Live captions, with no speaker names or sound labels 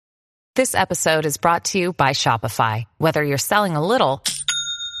This episode is brought to you by Shopify. Whether you're selling a little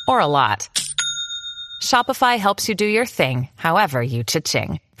or a lot, Shopify helps you do your thing, however you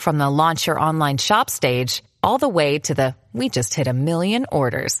cha-ching. From the launch your online shop stage, all the way to the we just hit 1 million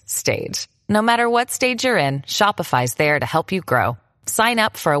orders stage. No matter what stage you're in, Shopify's there to help you grow. Sign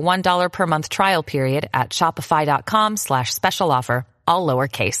up for a $1 per month trial period at shopify.com/special offer, all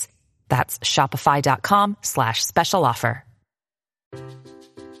lowercase. That's shopify.com/special offer.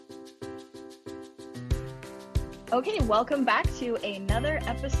 Okay, welcome back to another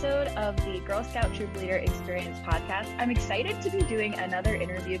episode of the Girl Scout Troop Leader Experience podcast. I'm excited to be doing another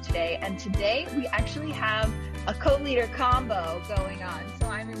interview today, and today we actually have a co-leader combo going on, so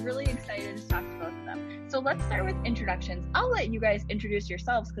I'm really excited to talk to both of them. So let's start with introductions. I'll let you guys introduce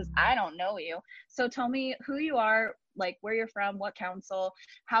yourselves because I don't know you. So tell me who you are, like where you're from, what council,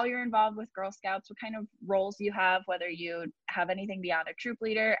 how you're involved with Girl Scouts, what kind of roles you have, whether you have anything beyond a troop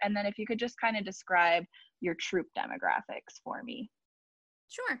leader, and then if you could just kind of describe your troop demographics for me.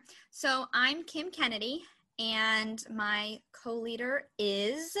 Sure. So I'm Kim Kennedy, and my co-leader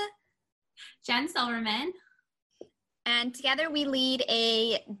is Jen Silverman. And together we lead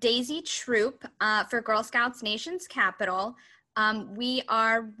a Daisy troop for Girl Scouts Nation's Capital. We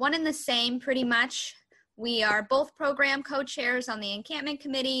are one and the same pretty much. We are both program co-chairs on the encampment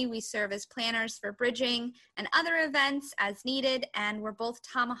committee. We serve as planners for bridging and other events as needed, and we're both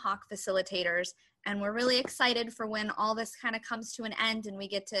Tomahawk facilitators. And we're really excited for when all this kind of comes to an end and we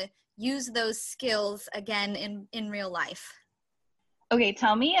get to use those skills again in real life. Okay,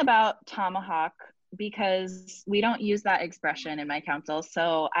 tell me about Tomahawk, because we don't use that expression in my council.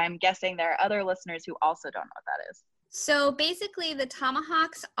 So I'm guessing there are other listeners who also don't know what that is. So basically the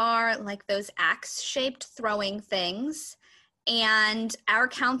Tomahawks are like those axe-shaped throwing things. And our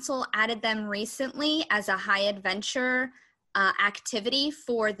council added them recently as a high adventure activity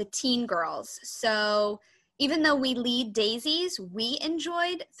for the teen girls. So even though we lead daisies, we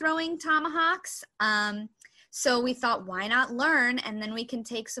enjoyed throwing tomahawks. So we thought, why not learn? And then we can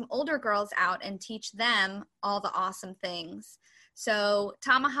take some older girls out and teach them all the awesome things. So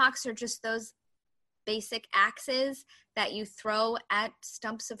tomahawks are just those basic axes that you throw at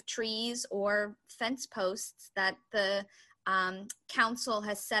stumps of trees or fence posts that the council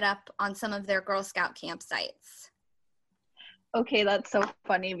has set up on some of their Girl Scout campsites. Okay, that's so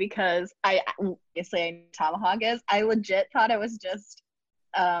funny because I know Tomahawk is. I legit thought it was just,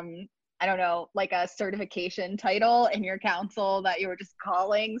 I don't know, like a certification title in your council that you were just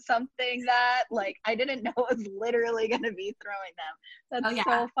calling something that, like, I didn't know it was literally going to be throwing them. That's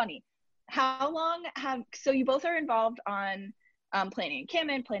so funny. How long so you both are involved on planning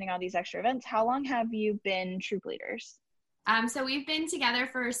encampment, planning all these extra events. How long have you been troop leaders? So we've been together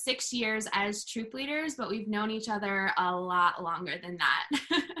for 6 years as troop leaders, but we've known each other a lot longer than that.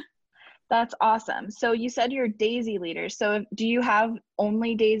 That's awesome. So you said you're daisy leaders. So do you have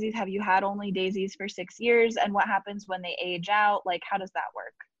only daisies? Have you had only daisies for 6 years? And what happens when they age out? Like, how does that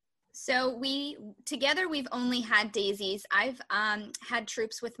work? So we've only had daisies. I've had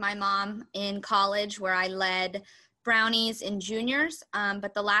troops with my mom in college where I led brownies in juniors.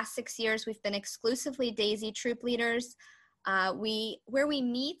 But the last 6 years we've been exclusively daisy troop leaders. Where we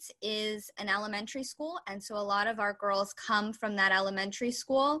meet is an elementary school, and so a lot of our girls come from that elementary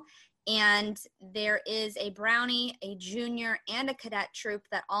school, and there is a brownie, a junior, and a cadet troop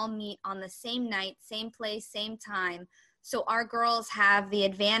that all meet on the same night, same place, same time. So our girls have the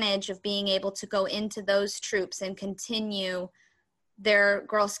advantage of being able to go into those troops and continue their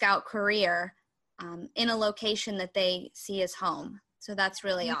Girl Scout career in a location that they see as home. So that's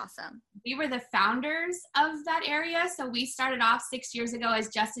really awesome. We were the founders of that area. So we started off 6 years ago as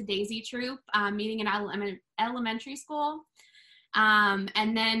just a daisy troop, meeting in elementary school.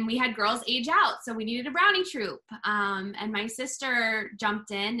 And then we had girls age out. So we needed a brownie troop. And my sister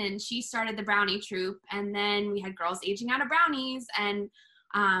jumped in and she started the brownie troop. And then we had girls aging out of brownies. And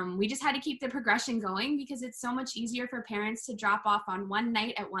we just had to keep the progression going because it's so much easier for parents to drop off on one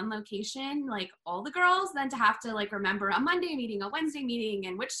night at one location, like all the girls, than to have to like remember a Monday meeting, a Wednesday meeting,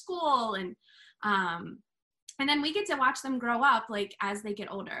 and which school. And then we get to watch them grow up like as they get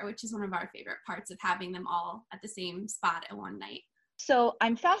older, which is one of our favorite parts of having them all at the same spot at one night. So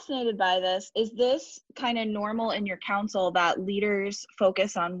I'm fascinated by this. Is this kind of normal in your council that leaders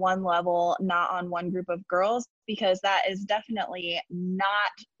focus on one level, not on one group of girls? Because that is definitely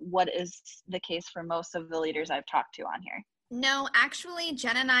not what is the case for most of the leaders I've talked to on here. No, actually,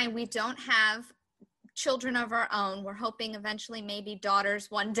 Jen and I, we don't have children of our own. We're hoping eventually maybe daughters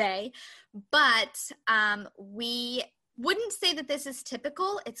one day, but we wouldn't say that this is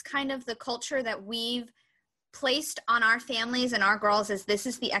typical. It's kind of the culture that we've placed on our families and our girls as this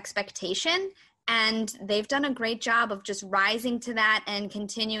is the expectation. And they've done a great job of just rising to that and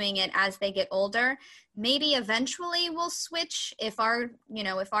continuing it as they get older. Maybe eventually we'll switch if our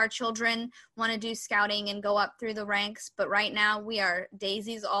children want to do scouting and go up through the ranks. But right now we are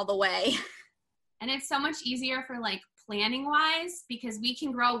daisies all the way. And it's so much easier for like planning wise, because we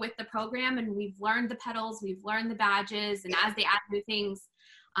can grow with the program and we've learned the pedals, we've learned the badges, and as they add new things,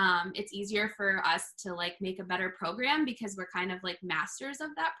 it's easier for us to like make a better program because we're kind of like masters of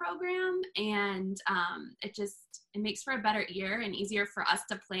that program. And it makes for a better year and easier for us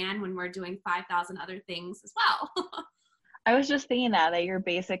to plan when we're doing 5,000 other things as well. I was just thinking that you're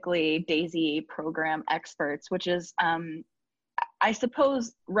basically Daisy program experts, which is, I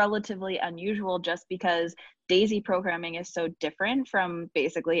suppose, relatively unusual just because Daisy programming is so different from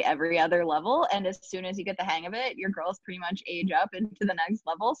basically every other level. And as soon as you get the hang of it, your girls pretty much age up into the next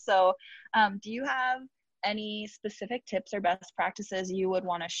level. So do you have any specific tips or best practices you would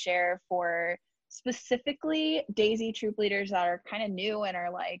want to share for specifically Daisy troop leaders that are kind of new and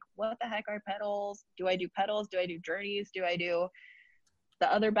are like, what the heck are pedals? Do I do pedals? Do I do journeys? Do I do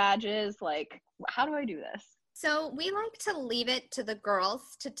the other badges? Like, how do I do this? So we like to leave it to the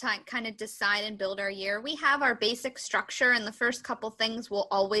girls to kind of decide and build our year. We have our basic structure, and the first couple things we'll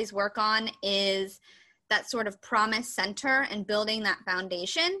always work on is that sort of promise center and building that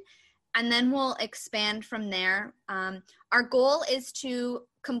foundation. And then we'll expand from there. Our goal is to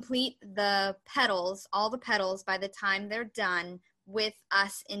complete the pedals, all the pedals, by the time they're done with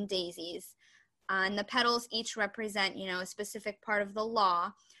us in Daisies. And the pedals each represent, a specific part of the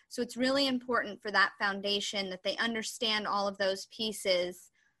law. So it's really important for that foundation that they understand all of those pieces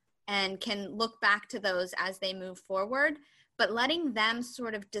and can look back to those as they move forward, but letting them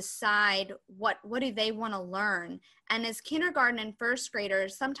sort of decide what do they want to learn. And as kindergarten and first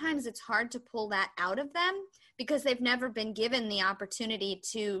graders, sometimes it's hard to pull that out of them because they've never been given the opportunity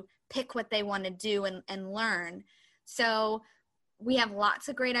to pick what they want to do and learn. So we have lots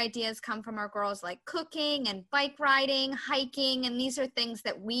of great ideas come from our girls, like cooking and bike riding, hiking, and these are things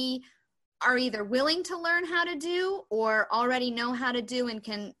that we are either willing to learn how to do or already know how to do and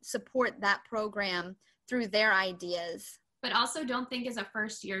can support that program through their ideas. But also don't think as a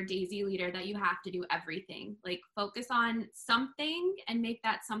first year Daisy leader that you have to do everything. Like focus on something and make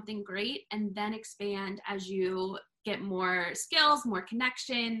that something great, and then expand as you get more skills, more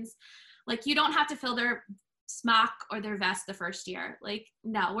connections. Like you don't have to fill their smock or their vest the first year. Like,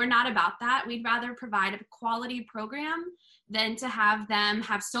 no, we're not about that. We'd rather provide a quality program than to have them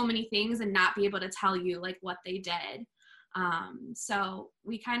have so many things and not be able to tell you like what they did. So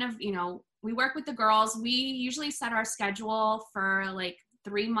we kind of, we work with the girls. We usually set our schedule for like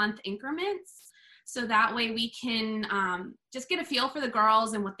 3-month increments. So that way we can just get a feel for the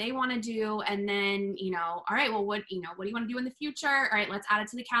girls and what they want to do. And then, all right, well, what do you want to do in the future? All right, let's add it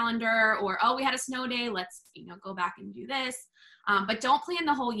to the calendar. Or, oh, we had a snow day. Let's, go back and do this. But don't plan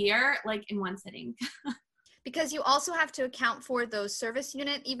the whole year like in one sitting. Because you also have to account for those service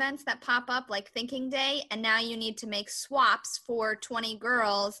unit events that pop up like Thinking Day. And now you need to make swaps for 20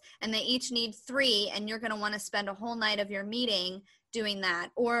 girls and they each need 3. And you're going to want to spend a whole night of your meeting doing that.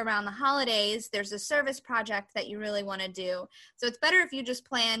 Or around the holidays, there's a service project that you really want to do. So it's better if you just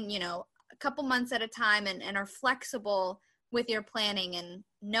plan, a couple months at a time and are flexible with your planning and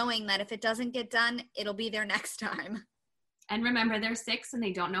knowing that if it doesn't get done, it'll be there next time. And remember, they're 6 and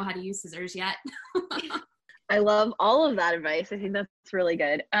they don't know how to use scissors yet. I love all of that advice. I think that's really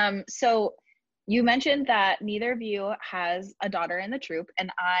good. So you mentioned that neither of you has a daughter in the troop, and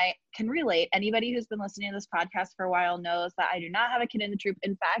I can relate. Anybody who's been listening to this podcast for a while knows that I do not have a kid in the troop.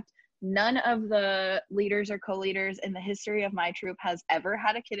 In fact, none of the leaders or co-leaders in the history of my troop has ever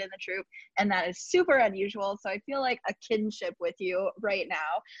had a kid in the troop, and that is super unusual. So I feel like a kinship with you right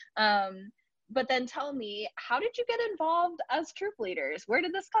now. But then tell me, how did you get involved as troop leaders? Where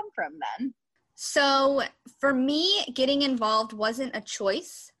did this come from then? So for me, getting involved wasn't a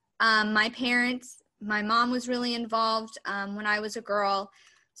choice. My mom was really involved when I was a girl.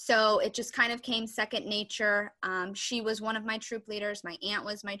 So it just kind of came second nature. She was one of my troop leaders. My aunt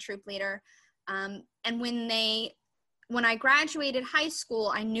was my troop leader. And when I graduated high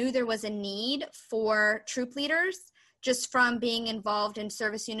school, I knew there was a need for troop leaders just from being involved in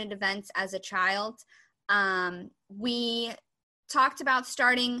service unit events as a child. We talked about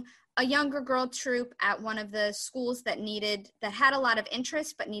starting a younger girl troop at one of the schools that had a lot of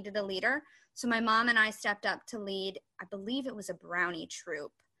interest but needed a leader. So my mom and I stepped up to lead, I believe it was a Brownie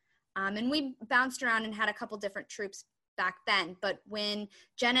troop. And we bounced around and had a couple different troops back then. But when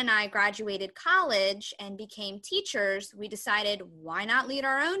Jen and I graduated college and became teachers, we decided, why not lead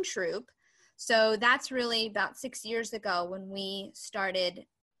our own troop? So that's really about 6 years ago when we started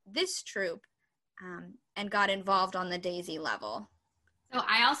this troop and got involved on the Daisy level. So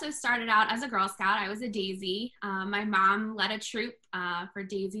I also started out as a Girl Scout. I was a Daisy. My mom led a troop for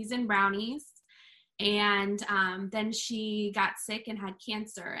Daisies and Brownies. And then she got sick and had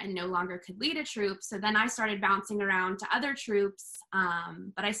cancer and no longer could lead a troop. So then I started bouncing around to other troops,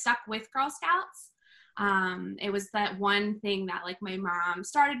 but I stuck with Girl Scouts. It was that one thing that like my mom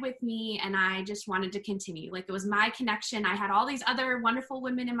started with me and I just wanted to continue. Like it was my connection. I had all these other wonderful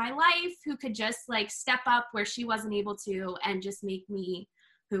women in my life who could just like step up where she wasn't able to and just make me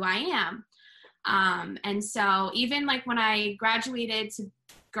who I am. And so even like when I graduated to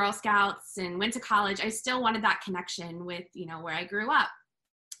Girl Scouts and went to college, I still wanted that connection with, you know, where I grew up.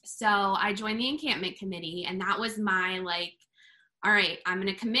 So I joined the encampment committee, and that was my like, all right, I'm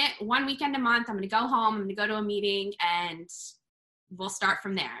going to commit 1 weekend a month. I'm going to go home. I'm going to go to a meeting and we'll start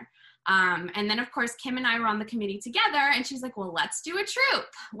from there. And then of course, Kim and I were on the committee together and she's like, well, let's do a troop.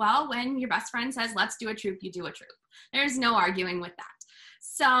 Well, when your best friend says, let's do a troop, you do a troop. There's no arguing with that.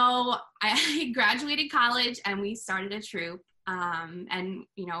 So I graduated college and we started a troop. And,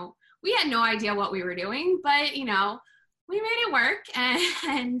 you know, we had no idea what we were doing, but, you know, we made it work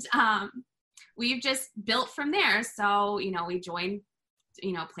and we've just built from there. So, you know, we joined,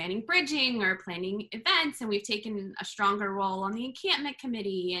 you know, planning bridging or planning events, and we've taken a stronger role on the encampment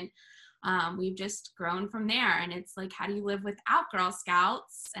committee, and we've just grown from there. And it's like, how do you live without Girl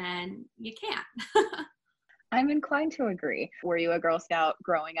Scouts? And you can't. I'm inclined to agree. Were you a Girl Scout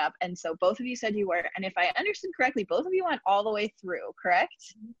growing up? And so both of you said you were. And if I understood correctly, both of you went all the way through,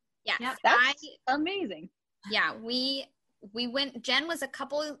 correct? Yes. Yep. That's amazing. Yeah, we went, Jen was a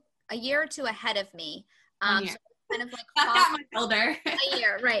year or two ahead of me. So kind of like not that much older. A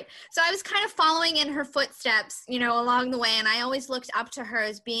year, right. So I was kind of following in her footsteps, you know, along the way. And I always looked up to her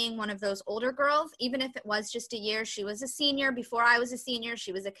as being one of those older girls, even if it was just a year. She was a senior before I was a senior.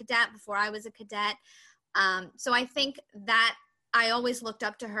 She was a cadet before I was a cadet. So I think that I always looked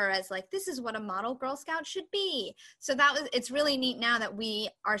up to her as like, this is what a model Girl Scout should be. So it's really neat now that we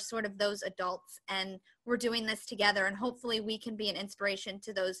are sort of those adults and we're doing this together, and hopefully we can be an inspiration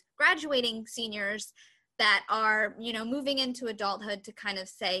to those graduating seniors that are, you know, moving into adulthood to kind of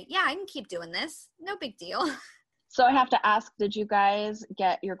say, yeah, I can keep doing this. No big deal. So I have to ask, did you guys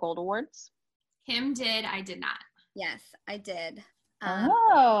get your gold awards? Kim did. I did not. Yes, I did.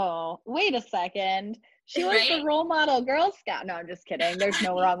 Wait a second. She was the role model Girl Scout. No, I'm just kidding. There's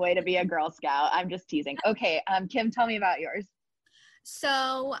no wrong way to be a Girl Scout. I'm just teasing. Okay, Kim, tell me about yours.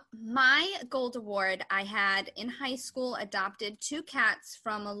 So my gold award, I had in high school adopted 2 cats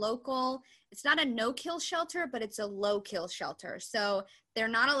from a local, it's not a no-kill shelter, but it's a low-kill shelter. So they're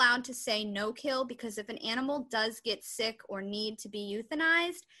not allowed to say no-kill because if an animal does get sick or need to be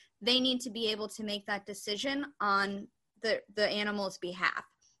euthanized, they need to be able to make that decision on the animal's behalf.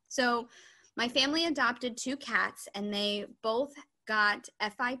 So my family adopted 2 cats, and they both got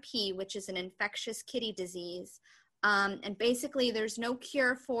FIP, which is an infectious kitty disease. And basically there's no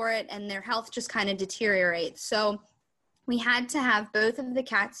cure for it, and their health just kind of deteriorates. So we had to have both of the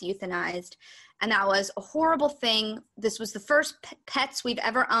cats euthanized, and that was a horrible thing. This was the first pets we've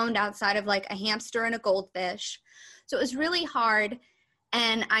ever owned outside of like a hamster and a goldfish. So it was really hard.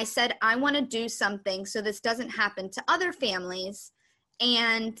 And I said, I want to do something so this doesn't happen to other families.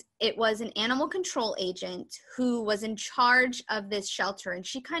 And it was an animal control agent who was in charge of this shelter. And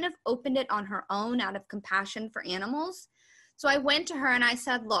she kind of opened it on her own out of compassion for animals. So I went to her and I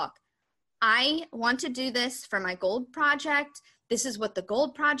said, look, I want to do this for my gold project. This is what the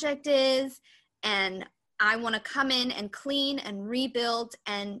gold project is. And I want to come in and clean and rebuild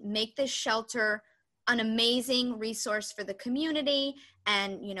and make this shelter an amazing resource for the community,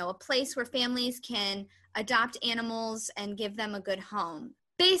 and, you know, a place where families can adopt animals and give them a good home.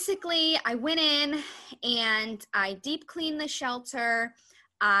 Basically, I went in and I deep cleaned the shelter.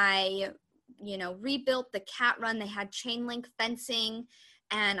 I, you know, rebuilt the cat run. They had chain link fencing,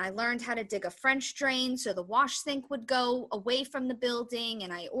 and I learned how to dig a French drain so the wash sink would go away from the building.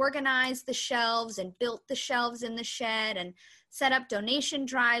 And I organized the shelves and built the shelves in the shed and set up donation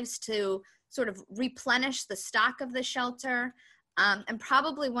drives to sort of replenish the stock of the shelter. And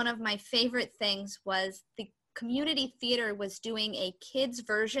probably one of my favorite things was the community theater was doing a kids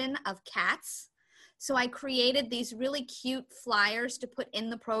version of Cats. So I created these really cute flyers to put in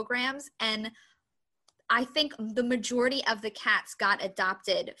the programs, and I think the majority of the cats got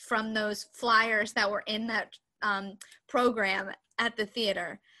adopted from those flyers that were in that program at the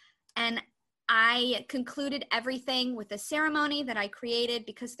theater. And I concluded everything with a ceremony that I created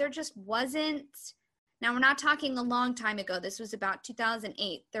because there just wasn't Now, we're not talking a long time ago. This was about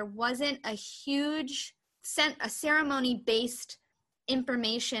 2008. There wasn't a huge a ceremony-based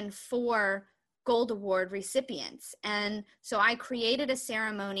information for Gold Award recipients. And so I created a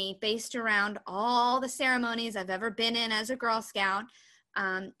ceremony based around all the ceremonies I've ever been in as a Girl Scout.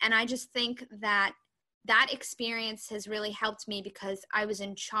 And I just think that experience has really helped me because I was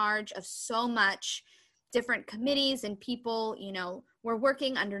in charge of so much. Different committees and people, were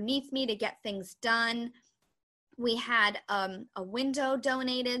working underneath me to get things done. We had a window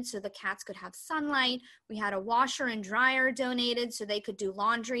donated so the cats could have sunlight. We had a washer and dryer donated so they could do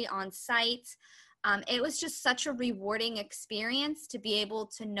laundry on site. It was just such a rewarding experience to be able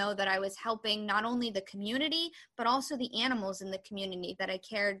to know that I was helping not only the community, but also the animals in the community that I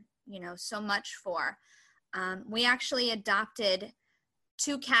cared, so much for. We actually adopted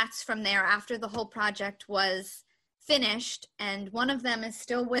 2 cats from there after the whole project was finished, and one of them is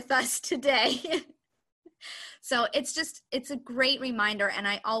still with us today. So it's a great reminder, and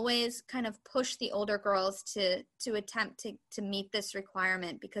I always kind of push the older girls to attempt to meet this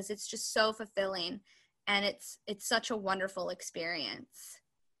requirement because it's just so fulfilling, and it's such a wonderful experience.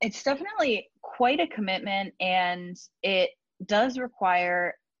 It's definitely quite a commitment, and it does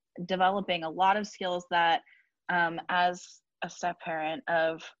require developing a lot of skills that as a step parent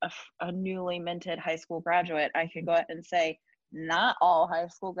of a newly minted high school graduate, I can go ahead and say not all high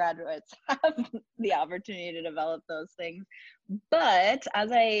school graduates have the opportunity to develop those things. But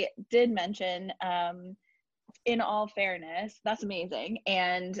as I did mention, in all fairness, that's amazing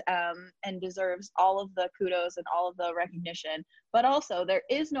and deserves all of the kudos and all of the recognition. But also, there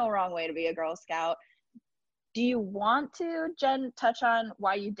is no wrong way to be a Girl Scout. Do you want to, Jen, touch on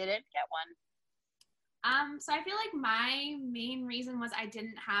why you didn't get one? So I feel like my main reason was I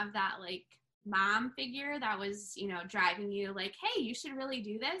didn't have that like mom figure that was, driving you like, hey, you should really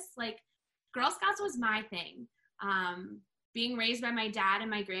do this. Like Girl Scouts was my thing. Being raised by my dad and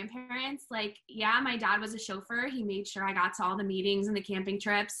my grandparents, like, yeah, my dad was a chauffeur. He made sure I got to all the meetings and the camping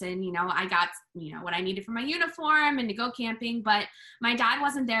trips and, I got, what I needed for my uniform and to go camping. But my dad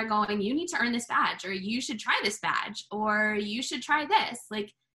wasn't there going, you need to earn this badge, or you should try this badge, or you should try this.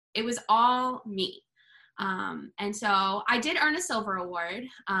 Like it was all me. And so I did earn a silver award,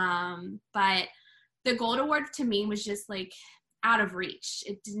 but the gold award to me was just like out of reach.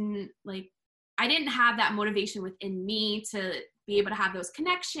 It didn't I didn't have that motivation within me to be able to have those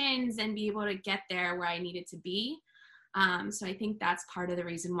connections and be able to get there where I needed to be. So I think that's part of the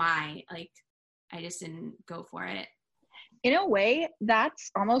reason why, I just didn't go for it. In a way,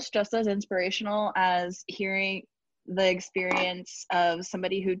 that's almost just as inspirational as hearing the experience of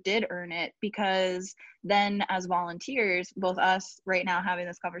somebody who did earn it, because then as volunteers, both us right now having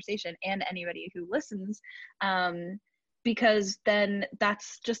this conversation and anybody who listens, because then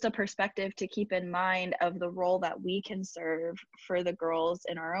that's just a perspective to keep in mind of the role that we can serve for the girls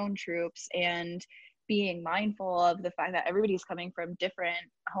in our own troops, and being mindful of the fact that everybody's coming from different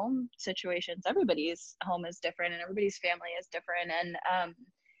home situations. Everybody's home is different and everybody's family is different, and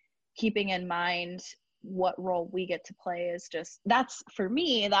keeping in mind what role we get to play is just, that's for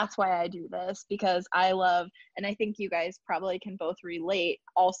me, that's why I do this, because I love, and I think you guys probably can both relate,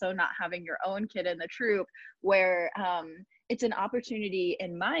 also not having your own kid in the troop, where it's an opportunity,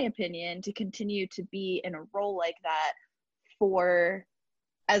 in my opinion, to continue to be in a role like that for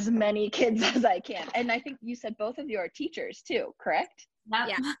as many kids as I can. And I think you said both of you are teachers too, correct?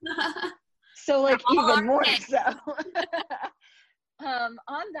 Yeah. So even more so.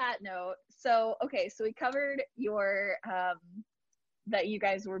 On that note, so we covered your that you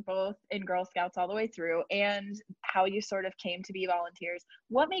guys were both in Girl Scouts all the way through, and how you sort of came to be volunteers.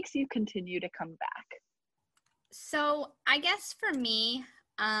 What makes you continue to come back? So I guess for me,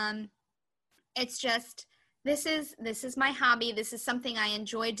 it's just, this is my hobby. This is something I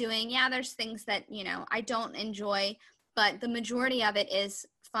enjoy doing. Yeah, there's things that, I don't enjoy, but the majority of it is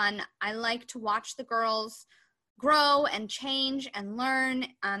fun. I like to watch the girls grow and change and learn,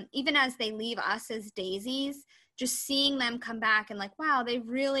 even as they leave us as daisies, just seeing them come back and like, wow, they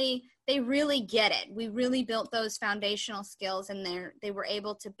really get it. We really built those foundational skills, and they were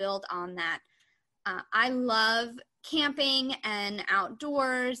able to build on that. I love camping and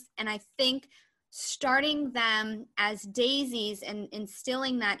outdoors, and I think starting them as daisies and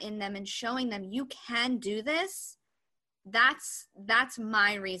instilling that in them and showing them you can do this, that's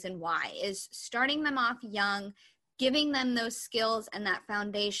my reason why, is starting them off young, giving them those skills and that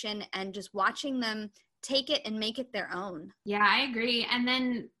foundation, and just watching them take it and make it their own. Yeah, I agree. And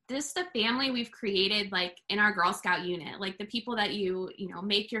then this the family we've created like in our Girl Scout unit, like the people that you know,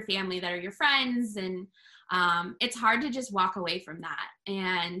 make your family that are your friends. And it's hard to just walk away from that.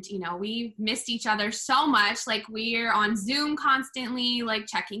 And, you know, we've missed each other so much. Like we're on Zoom constantly, like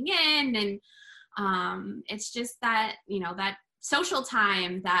checking in. And it's just that, you know, that social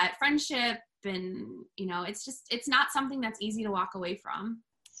time, that friendship. And, you know, it's not something that's easy to walk away from.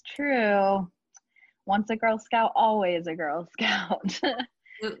 It's true. Once a Girl Scout, always a Girl Scout.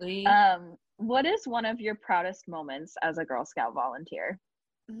 Absolutely. What is one of your proudest moments as a Girl Scout volunteer?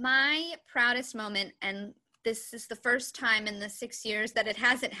 My proudest moment, and this is the first time in the 6 years that it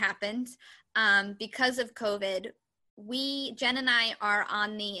hasn't happened because of COVID, Jen and I are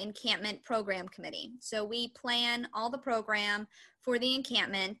on the encampment program committee. So we plan all the program for the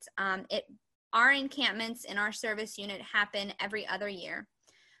encampment. Our encampments in our service unit happen every other year.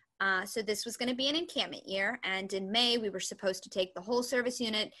 So this was going to be an encampment year, and in May we were supposed to take the whole service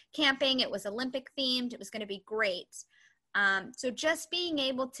unit camping. It was Olympic themed. It was going to be great. So just being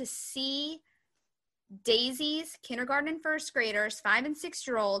able to see Daisy's kindergarten and first graders, 5 and 6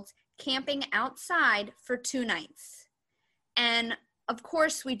 year olds, camping outside for 2 nights. And of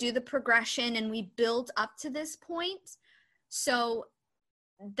course we do the progression and we build up to this point. So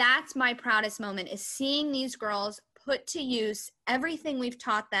that's my proudest moment, is seeing these girls put to use everything we've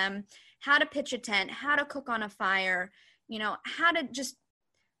taught them, how to pitch a tent, how to cook on a fire, you know, how to just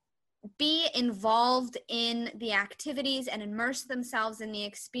be involved in the activities and immerse themselves in the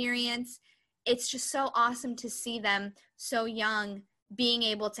experience. It's just so awesome to see them so young being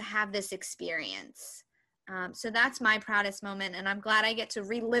able to have this experience. So that's my proudest moment, and I'm glad I get to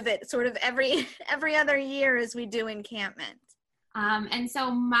relive it sort of every other year as we do encampment. And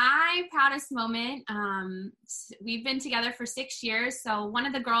so my proudest moment, we've been together for 6 years. So one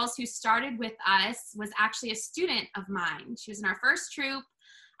of the girls who started with us was actually a student of mine. She was in our first troop.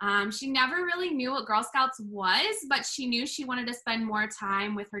 She never really knew what Girl Scouts was, but she knew she wanted to spend more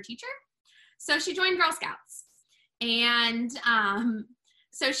time with her teacher. So she joined Girl Scouts. And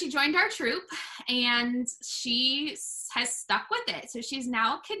so she joined our troop, and she has stuck with it. So she's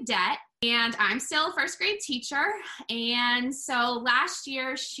now a cadet, and I'm still a first grade teacher. And so last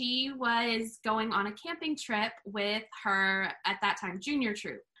year she was going on a camping trip with her, at that time, junior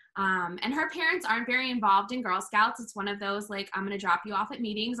troop. And her parents aren't very involved in Girl Scouts. It's one of those, like, I'm going to drop you off at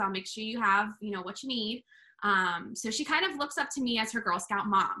meetings. I'll make sure you have, you know, what you need. So she kind of looks up to me as her Girl Scout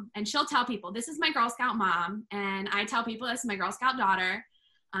mom, and she'll tell people, this is my Girl Scout mom. And I tell people, this is my Girl Scout daughter.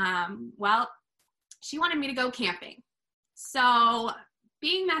 Well, she wanted me to go camping. So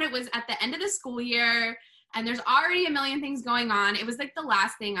being that it was at the end of the school year and there's already a million things going on, it was like the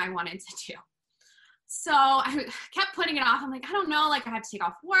last thing I wanted to do. So I kept putting it off. I'm like, I don't know, like I have to take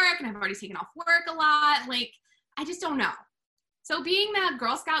off work, and I've already taken off work a lot. Like, I just don't know. So being the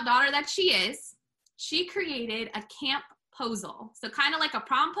Girl Scout daughter that she is, she created a camp posel. So kind of like a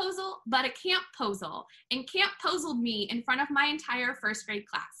promposal, but a camp posel, and camp poseled me in front of my entire first grade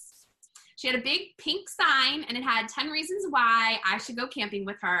class. She had a big pink sign, and it had 10 reasons why I should go camping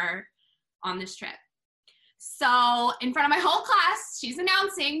with her on this trip. So in front of my whole class, she's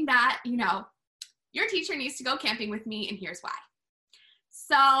announcing that, you know, your teacher needs to go camping with me, and here's why.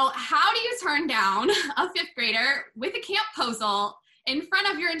 So how do you turn down a 5th grader with a camp posel in front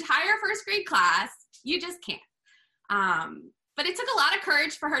of your entire first grade class? You just can't. But it took a lot of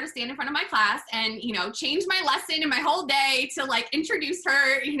courage for her to stand in front of my class and, you know, change my lesson and my whole day to, like, introduce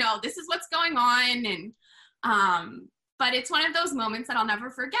her, you know, this is what's going on. And, but it's one of those moments that I'll never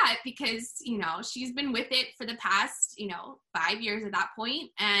forget, because, you know, she's been with it for the past, you know, 5 years at that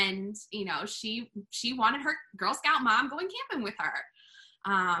point. And, you know, she wanted her Girl Scout mom going camping with her.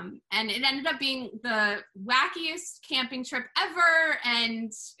 And it ended up being the wackiest camping trip ever.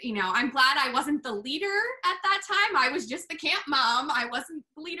 And, you know, I'm glad I wasn't the leader at that time. I was just the camp mom. I wasn't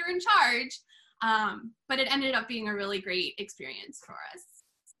the leader in charge. But it ended up being a really great experience for us.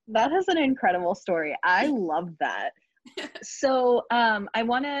 That is an incredible story. I love that. So I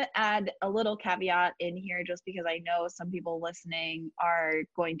want to add a little caveat in here, just because I know some people listening are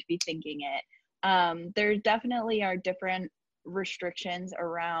going to be thinking it. There definitely are different restrictions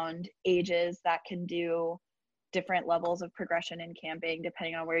around ages that can do different levels of progression in camping,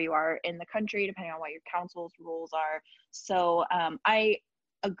 depending on where you are in the country, depending on what your council's rules are. So I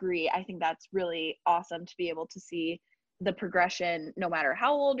agree. I think that's really awesome to be able to see the progression, no matter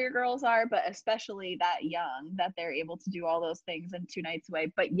how old your girls are, but especially that young, that they're able to do all those things in 2 nights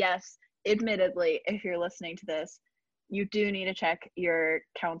away. But yes, admittedly, if you're listening to this, you do need to check your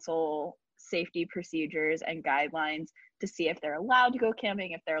council safety procedures and guidelines to see if they're allowed to go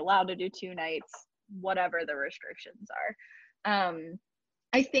camping, if they're allowed to do 2 nights, whatever the restrictions are.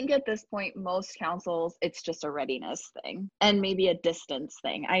 I think at this point, most councils, it's just a readiness thing and maybe a distance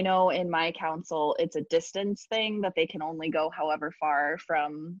thing. I know in my council, it's a distance thing that they can only go however far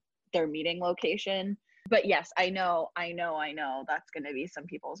from their meeting location. But yes, I know that's going to be some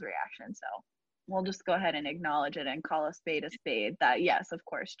people's reaction. So we'll just go ahead and acknowledge it and call a spade that yes, of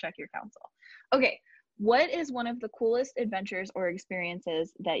course, check your council. Okay. What is one of the coolest adventures or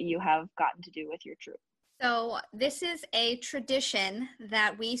experiences that you have gotten to do with your troop? So this is a tradition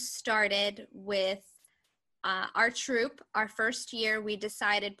that we started with our troop. Our first year, we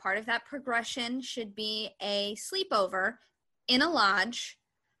decided part of that progression should be a sleepover in a lodge.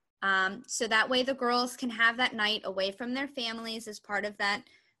 So that way the girls can have that night away from their families as part of that.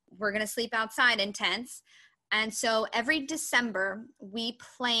 We're going to sleep outside in tents. And so every December, we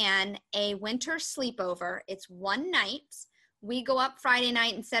plan a winter sleepover. It's one night. We go up Friday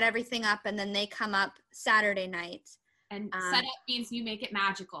night and set everything up, and then they come up Saturday night. And set up means you make it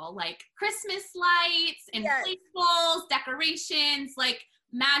magical, like Christmas lights, inflatables, decorations, like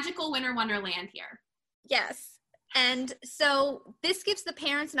magical winter wonderland here. Yes. And so this gives the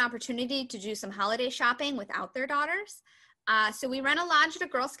parents an opportunity to do some holiday shopping without their daughters. So we rent a lodge at a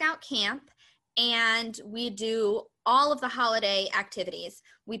Girl Scout camp, and we do all of the holiday activities.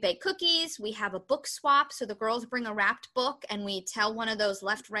 We bake cookies, we have a book swap, so the girls bring a wrapped book and we tell one of those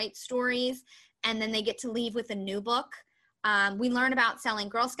left-right stories, and then they get to leave with a new book. We learn about selling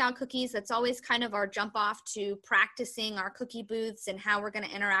Girl Scout cookies. That's always kind of our jump off to practicing our cookie booths and how we're going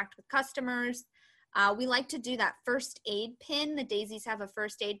to interact with customers. We like to do that first aid pin. The Daisies have a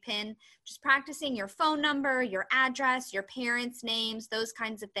first aid pin, just practicing your phone number, your address, your parents' names, those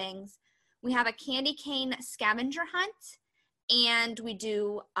kinds of things. We have a candy cane scavenger hunt, and we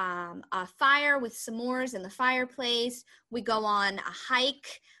do a fire with s'mores in the fireplace. We go on a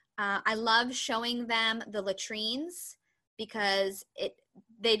hike. I love showing them the latrines because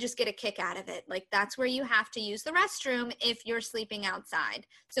they just get a kick out of it. Like, that's where you have to use the restroom if you're sleeping outside.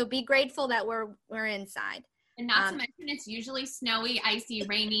 So be grateful that we're inside. And not to mention, it's usually snowy, icy,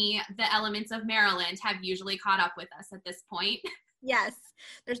 rainy. The elements of Maryland have usually caught up with us at this point. Yes.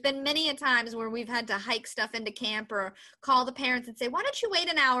 There's been many a times where we've had to hike stuff into camp or call the parents and say, why don't you wait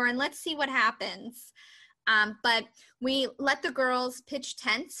an hour and let's see what happens. But we let the girls pitch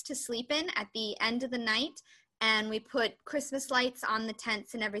tents to sleep in at the end of the night, and we put Christmas lights on the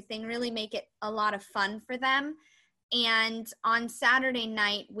tents and everything, really make it a lot of fun for them. And on Saturday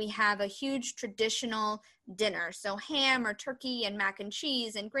night, we have a huge traditional dinner. So ham or turkey and mac and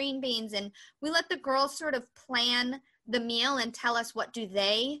cheese and green beans. And we let the girls sort of plan the meal and tell us what do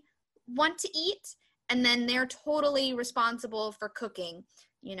they want to eat. And then they're totally responsible for cooking,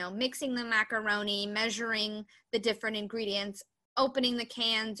 mixing the macaroni, measuring the different ingredients, opening the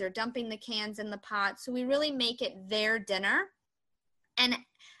cans or dumping the cans in the pot. So we really make it their dinner. And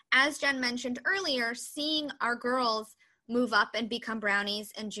as Jen mentioned earlier, seeing our girls move up and become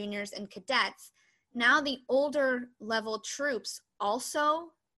brownies and juniors and cadets, now the older level troops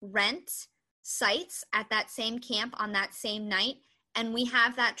also rent sites at that same camp on that same night, and we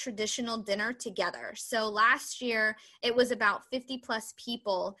have that traditional dinner together. So last year, it was about 50 plus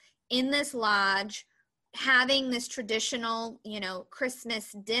people in this lodge having this traditional,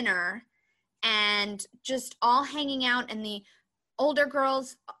 Christmas dinner, and just all hanging out, and the older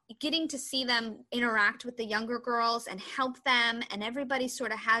girls getting to see them interact with the younger girls and help them, and everybody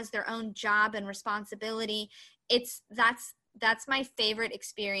sort of has their own job and responsibility. That's my favorite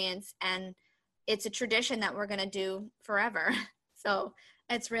experience, and it's a tradition that we're going to do forever. So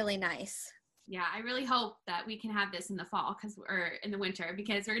it's really nice. Yeah, I really hope that we can have this in the fall or in the winter,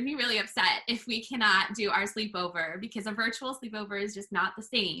 because we're going to be really upset if we cannot do our sleepover, because a virtual sleepover is just not the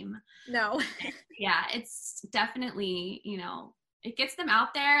same. No. Yeah, it's definitely, it gets them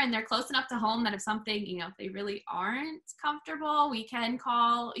out there, and they're close enough to home that if something, if they really aren't comfortable, we can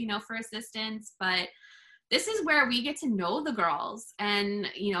call, for assistance. But this is where we get to know the girls and,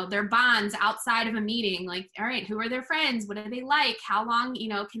 their bonds outside of a meeting. Like, all right, who are their friends? What do they like? How long,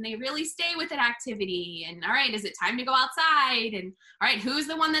 can they really stay with an activity? And all right, is it time to go outside? And all right, who's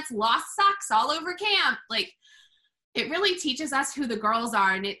the one that's lost socks all over camp? Like, it really teaches us who the girls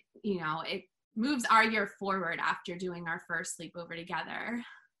are, and it moves our year forward after doing our first sleepover together.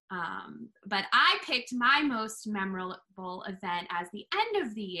 But I picked my most memorable event as the end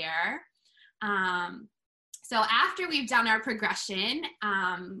of the year. So after we've done our progression,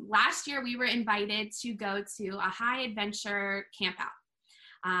 last year we were invited to go to a high adventure camp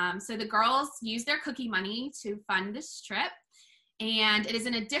out. So the girls used their cookie money to fund this trip, and it is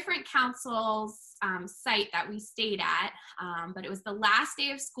in a different council's site that we stayed at, but it was the last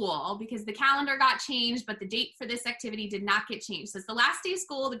day of school because the calendar got changed, but the date for this activity did not get changed. So it's the last day of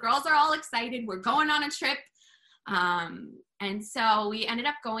school. The girls are all excited. We're going on a trip. And so we ended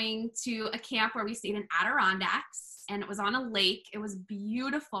up going to a camp where we stayed in Adirondacks, and it was on a lake. It was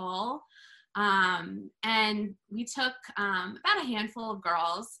beautiful. And we took about a handful of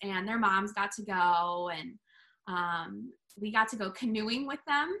girls, and their moms got to go, and we got to go canoeing with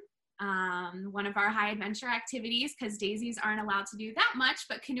them. One of our high adventure activities, because daisies aren't allowed to do that much,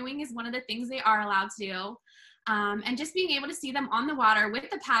 but canoeing is one of the things they are allowed to do. And just being able to see them on the water with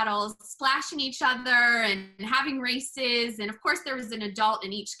the paddles, splashing each other and having races. And of course there was an adult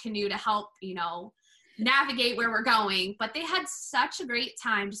in each canoe to help, navigate where we're going, but they had such a great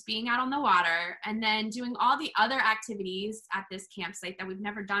time just being out on the water and then doing all the other activities at this campsite that we've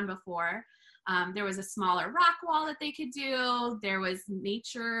never done before. There was a smaller rock wall that they could do. There was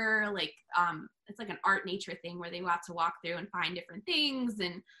nature, it's like an art nature thing where they got to walk through and find different things,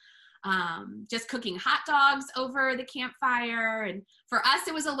 and just cooking hot dogs over the campfire. And for us,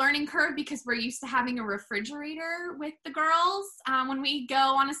 it was a learning curve because we're used to having a refrigerator with the girls. When we go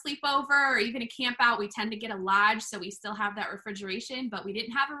on a sleepover or even a camp out, we tend to get a lodge, so we still have that refrigeration, but we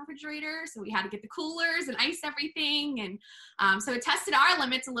didn't have a refrigerator, so we had to get the coolers and ice everything. And so it tested our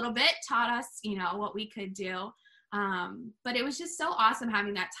limits a little bit, taught us, what we could do. But it was just so awesome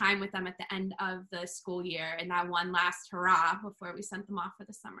having that time with them at the end of the school year and that one last hurrah before we sent them off for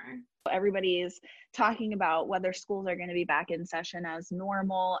the summer. Everybody's talking about whether schools are going to be back in session as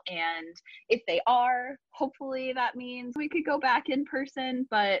normal, and if they are, hopefully that means we could go back in person.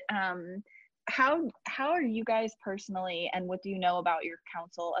 But how are you guys personally, and what do you know about your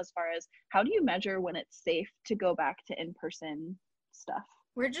council as far as how do you measure when it's safe to go back to in-person stuff?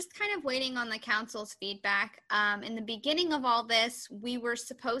 We're just kind of waiting on the council's feedback. In the beginning of all this, we were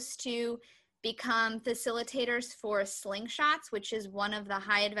supposed to become facilitators for slingshots, which is one of the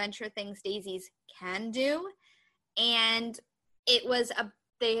high adventure things daisies can do. And it was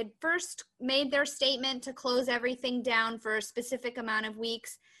they had first made their statement to close everything down for a specific amount of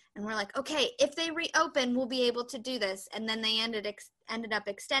weeks. And we're like, okay, if they reopen, we'll be able to do this. And then they ended up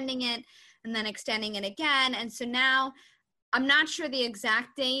extending it and then extending it again. And so now I'm not sure the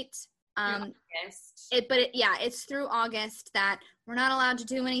exact date. It's through August that we're not allowed to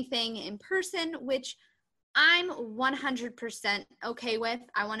do anything in person, which I'm 100% okay with.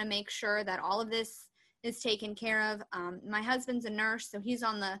 I want to make sure that all of this is taken care of. My husband's a nurse, so he's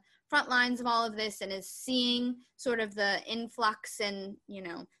on the front lines of all of this and is seeing sort of the influx and,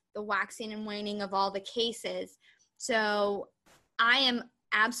 the waxing and waning of all the cases. So I am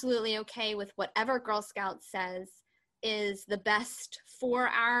absolutely okay with whatever Girl Scouts says is the best for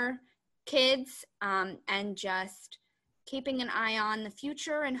our kids, and just keeping an eye on the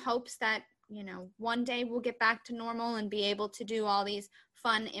future in hopes that, one day we'll get back to normal and be able to do all these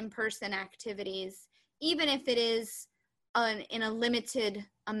fun in-person activities, even if it is in a limited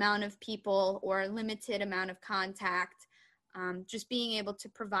amount of people or a limited amount of contact. Just being able to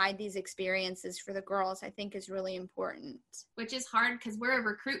provide these experiences for the girls, I think, is really important. Which is hard because we're a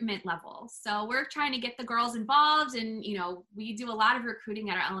recruitment level. So we're trying to get the girls involved, and, we do a lot of recruiting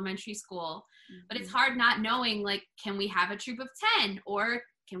at our elementary school, but it's hard not knowing, can we have a troop of 10 or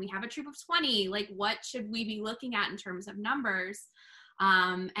can we have a troop of 20? What should we be looking at in terms of numbers?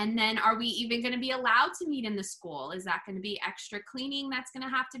 And then are we even going to be allowed to meet in the school? Is that going to be extra cleaning that's going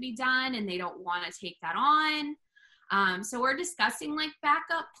to have to be done and they don't want to take that on? So we're discussing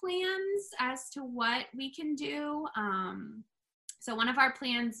backup plans as to what we can do. So one of our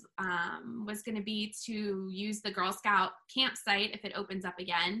plans was going to be to use the Girl Scout campsite if it opens up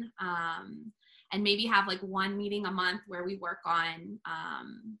again, and maybe have one meeting a month where we work on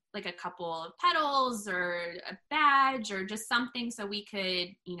a couple of pedals or a badge or just something so we could,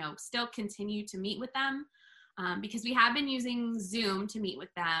 still continue to meet with them, because we have been using Zoom to meet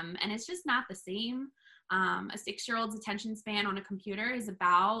with them and it's just not the same. A 6-year-old's attention span on a computer is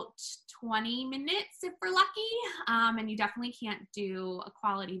about 20 minutes if we're lucky. And you definitely can't do a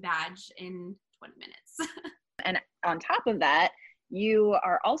quality badge in 20 minutes. And on top of that, you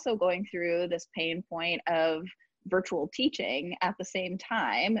are also going through this pain point of virtual teaching at the same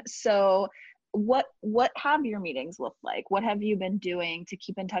time. So what have your meetings looked like? What have you been doing to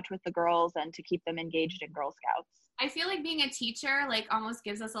keep in touch with the girls and to keep them engaged in Girl Scouts? I feel like being a teacher almost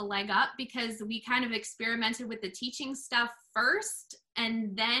gives us a leg up because we kind of experimented with the teaching stuff first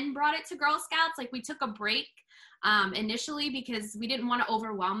and then brought it to Girl Scouts. We took a break initially because we didn't want to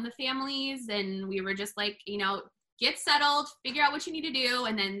overwhelm the families, and we were just get settled, figure out what you need to do,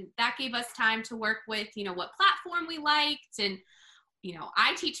 and then that gave us time to work with what platform we liked and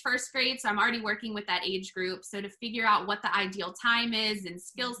I teach first grade, so I'm already working with that age group. So to figure out what the ideal time is and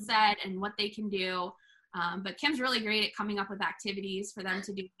skill set and what they can do. But Kim's really great at coming up with activities for them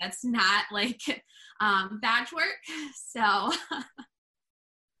to do that's not like badge work. So.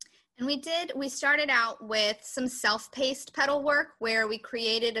 And we started out with some self-paced pedal work where we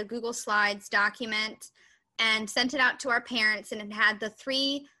created a Google Slides document and sent it out to our parents, and it had the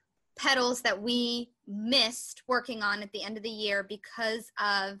 3 pedals that we missed working on at the end of the year because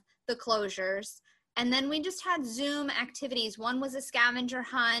of the closures. And then we just had Zoom activities. One was a scavenger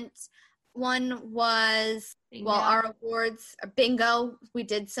hunt. One was, our awards, bingo. We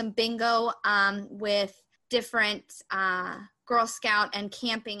did some bingo with different Girl Scout and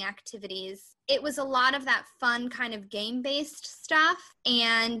camping activities. It was a lot of that fun kind of game-based stuff.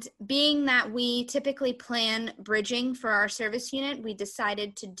 And being that we typically plan bridging for our service unit, we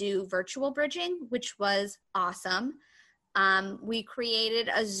decided to do virtual bridging, which was awesome. We created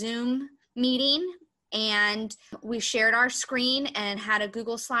a Zoom meeting and we shared our screen and had a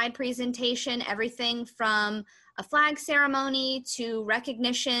Google slide presentation, everything from a flag ceremony to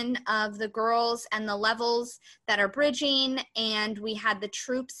recognition of the girls and the levels that are bridging. And we had the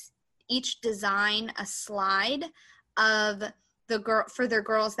troops each design a slide of for their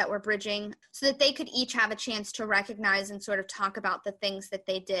girls that were bridging so that they could each have a chance to recognize and sort of talk about the things that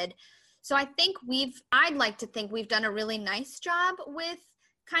they did. So I think I'd like to think we've done a really nice job with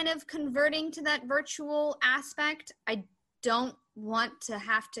kind of converting to that virtual aspect. I don't want to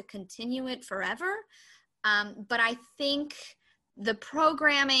have to continue it forever. But I think the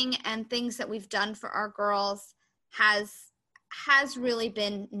programming and things that we've done for our girls has really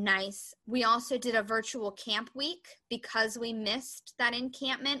been nice. We also did a virtual camp week because we missed that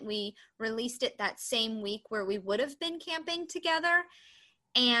encampment. We released it that same week where we would have been camping together.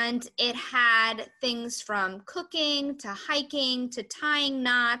 And it had things from cooking to hiking to tying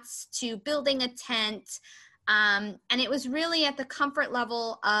knots to building a tent. And it was really at the comfort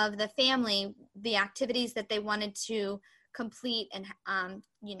level of the family, the activities that they wanted to complete. And,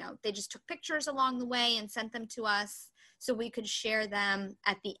 they just took pictures along the way and sent them to us so we could share them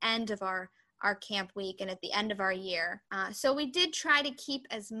at the end of our camp week and at the end of our year. So we did try to keep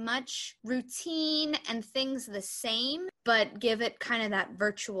as much routine and things the same, but give it kind of that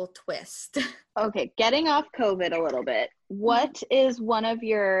virtual twist. Okay, getting off COVID a little bit, what is one of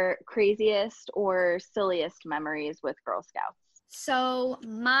your craziest or silliest memories with Girl Scouts? So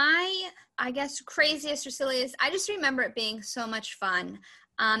I guess craziest or silliest, I just remember it being so much fun.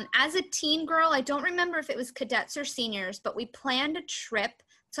 As a teen girl, I don't remember if it was cadets or seniors, but we planned a trip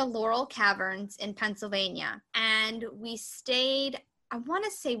to Laurel Caverns in Pennsylvania. And we stayed in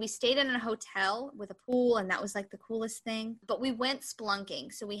a hotel with a pool, and that was like the coolest thing. But we went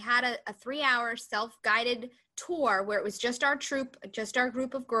splunking. So we had a 3-hour self-guided tour where it was just our troop, just our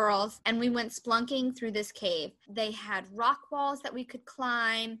group of girls, and we went splunking through this cave. They had rock walls that we could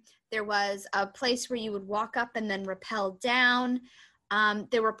climb. There was a place where you would walk up and then rappel down.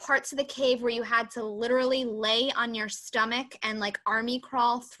 There were parts of the cave where you had to literally lay on your stomach and like army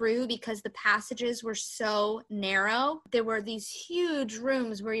crawl through because the passages were so narrow. There were these huge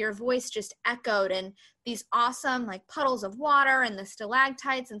rooms where your voice just echoed, and these awesome like puddles of water and the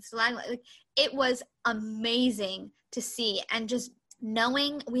stalactites and stalagmites. Like, it was amazing to see, and just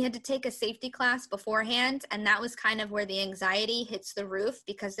knowing we had to take a safety class beforehand, and that was kind of where the anxiety hits the roof,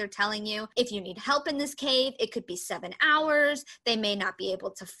 because they're telling you if you need help in this cave, it could be 7 hours. They may not be able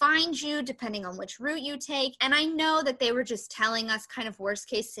to find you depending on which route you take. And I know that they were just telling us kind of worst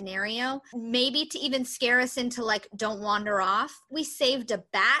case scenario, maybe to even scare us into like, don't wander off. We saved a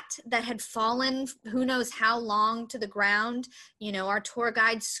bat that had fallen who knows how long to the ground. Our tour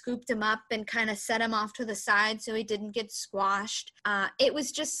guide scooped him up and kind of set him off to the side so he didn't get squashed. It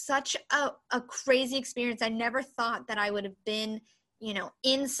was just such a crazy experience. I never thought that I would have been,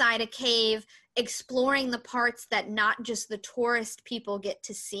 inside a cave, exploring the parts that not just the tourist people get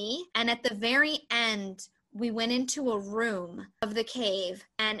to see. And at the very end, we went into a room of the cave,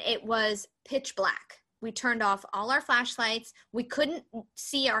 and it was pitch black. We turned off all our flashlights. We couldn't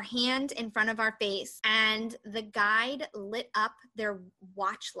see our hand in front of our face. And the guide lit up their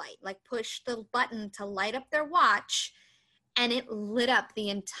watch light, like pushed the button to light up their watch, and it lit up the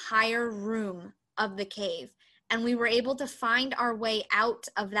entire room of the cave. And we were able to find our way out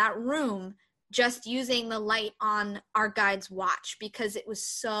of that room just using the light on our guide's watch, because it was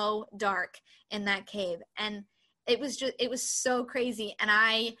so dark in that cave. And it was so crazy. And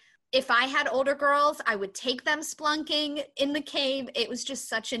if I had older girls, I would take them splunking in the cave. It was just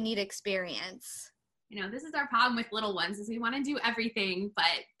such a neat experience. This is our problem with little ones, is we want to do everything, but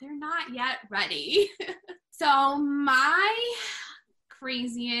they're not yet ready. So my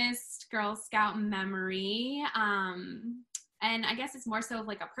craziest Girl Scout memory. And I guess it's more so of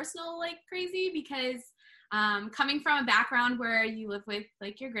like a personal like crazy because coming from a background where you live with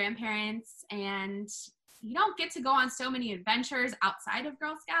like your grandparents and you don't get to go on so many adventures outside of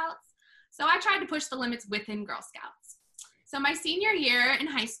Girl Scouts. So I tried to push the limits within Girl Scouts. So my senior year in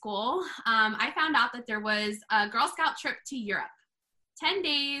high school, I found out that there was a Girl Scout trip to Europe. 10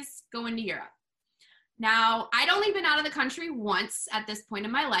 days going to Europe. Now, I'd only been out of the country once at this point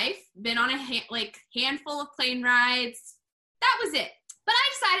in my life, been on a handful of plane rides. That was it. But I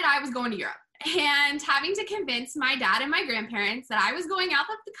decided I was going to Europe and having to convince my dad and my grandparents that I was going out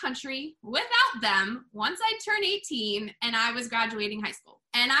of the country without them once I turned 18 and I was graduating high school.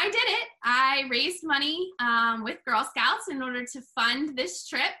 And I did it. I raised money with Girl Scouts in order to fund this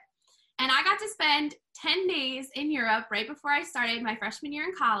trip. And I got to spend 10 days in Europe right before I started my freshman year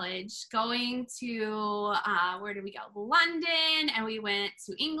in college, going to, where did we go? London, and we went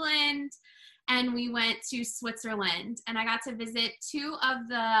to England, and we went to Switzerland. And I got to visit two of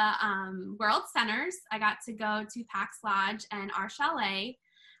the world centers. I got to go to Pax Lodge and our chalet.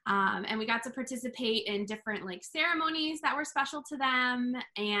 And we got to participate in different like ceremonies that were special to them.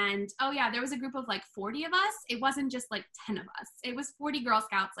 And oh yeah, there was a group of like 40 of us. It wasn't just like 10 of us. It was 40 Girl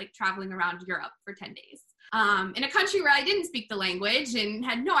Scouts like traveling around Europe for 10 days. In a country where I didn't speak the language and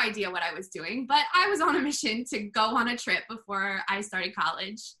had no idea what I was doing, but I was on a mission to go on a trip before I started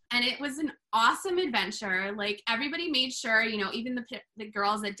college. And it was an awesome adventure. Like everybody made sure, you know, even the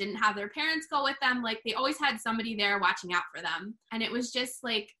girls that didn't have their parents go with them, like they always had somebody there watching out for them. And it was just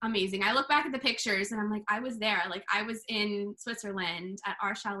like amazing. I look back at the pictures and I'm like, I was there. Like I was in Switzerland at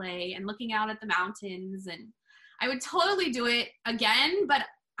our chalet and looking out at the mountains, and I would totally do it again, but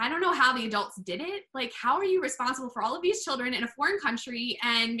I don't know how the adults did it. Like, how are you responsible for all of these children in a foreign country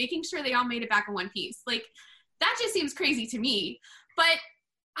and making sure they all made it back in one piece? Like, that just seems crazy to me. But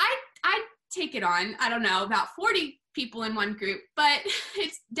I take it on. I don't know, about 40 people in one group, but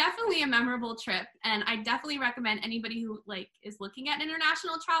it's definitely a memorable trip. And I definitely recommend anybody who like is looking at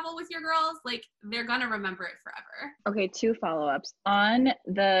international travel with your girls, like they're going to remember it forever. Okay, 2 follow-ups. On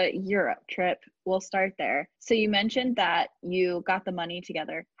the Europe trip, we'll start there. So you mentioned that you got the money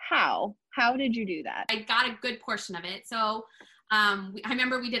together. How did you do that? I got a good portion of it. So I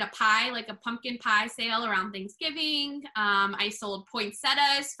remember we did a pie, like a pumpkin pie sale around Thanksgiving. I sold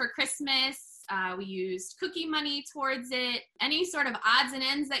poinsettias for Christmas. We used cookie money towards it. Any sort of odds and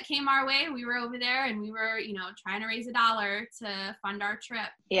ends that came our way, we were over there and we were, you know, trying to raise $1 to fund our trip.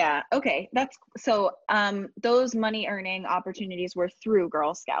 Yeah. Okay. That's so, those money earning opportunities were through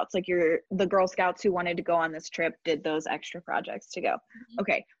Girl Scouts. Like the Girl Scouts who wanted to go on this trip did those extra projects to go. Mm-hmm.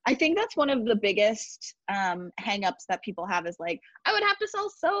 Okay. I think that's one of the biggest, hangups that people have is like, I would have to sell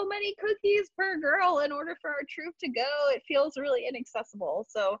so many cookies per girl in order for our troop to go. It feels really inaccessible.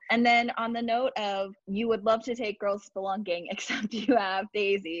 So, and then on the note of you would love to take girls spelunking, except you have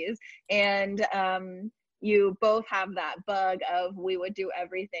daisies, and you both have that bug of we would do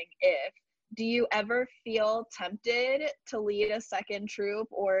everything if. Do you ever feel tempted to lead a second troop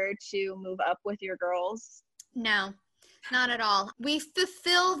or to move up with your girls? No, not at all. We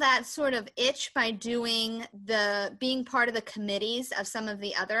fulfill that sort of itch by being part of the committees of some of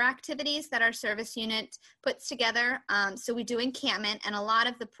the other activities that our service unit puts together. So we do encampment, and a lot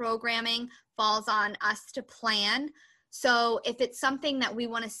of the programming falls on us to plan. So if it's something that we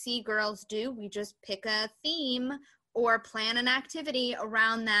want to see girls do, we just pick a theme or plan an activity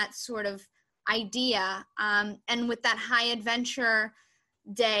around that sort of idea. And with that high adventure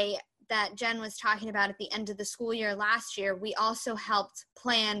day that Jen was talking about at the end of the school year last year, we also helped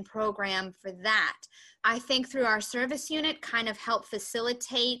plan program for that. I think through our service unit kind of help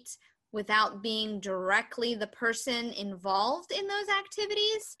facilitate without being directly the person involved in those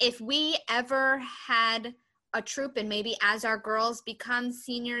activities. If we ever had a troop, and maybe as our girls become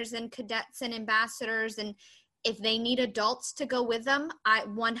seniors and cadets and ambassadors, and if they need adults to go with them,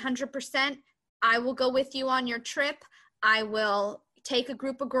 100%, I will go with you on your trip. I will take a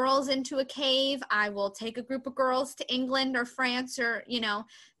group of girls into a cave. I will take a group of girls to England or France or,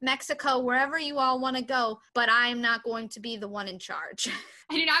 Mexico, wherever you all want to go, but I'm not going to be the one in charge.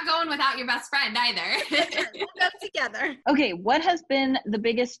 And you're not going without your best friend either. We'll go together. Okay, what has been the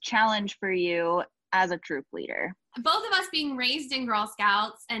biggest challenge for you as a troop leader? Both of us being raised in Girl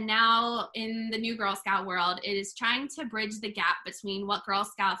Scouts and now in the new Girl Scout world is trying to bridge the gap between what Girl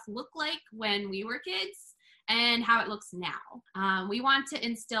Scouts looked like when we were kids and how it looks now. We want to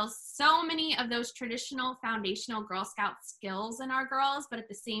instill so many of those traditional foundational Girl Scout skills in our girls, but at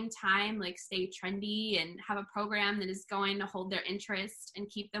the same time, like stay trendy and have a program that is going to hold their interest and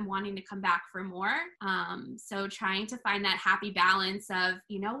keep them wanting to come back for more. So trying to find that happy balance of,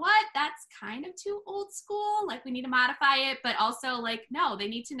 you know what, that's kind of too old school, like we need to modify it, but also like, no, they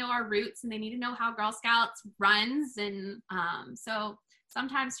need to know our roots and they need to know how Girl Scouts runs. And so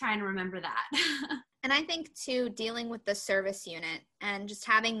sometimes trying to remember that. And I think too, dealing with the service unit and just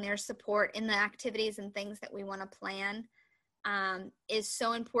having their support in the activities and things that we want to plan is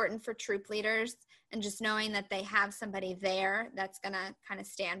so important for troop leaders, and just knowing that they have somebody there that's going to kind of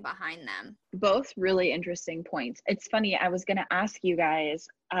stand behind them. Both really interesting points. It's funny, I was going to ask you guys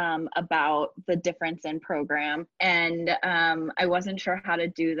about the difference in program, and I wasn't sure how to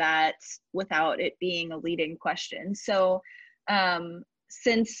do that without it being a leading question. So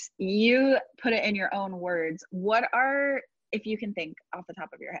since you put it in your own words, what are, if you can think off the top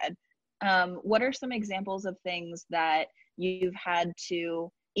of your head, what are some examples of things that you've had to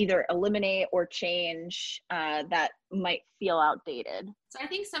either eliminate or change that might feel outdated? So I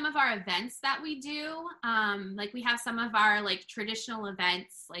think some of our events that we do, like we have some of our like traditional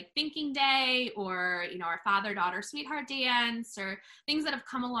events like Thinking Day, or, you know, our father-daughter sweetheart dance, or things that have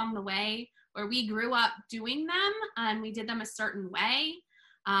come along the way where we grew up doing them and we did them a certain way.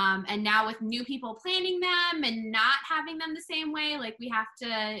 And now with new people planning them and not having them the same way, like we have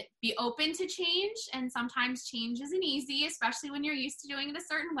to be open to change, and sometimes change isn't easy, especially when you're used to doing it a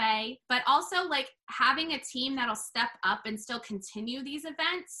certain way, but also like having a team that'll step up and still continue these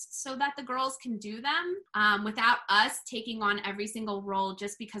events so that the girls can do them without us taking on every single role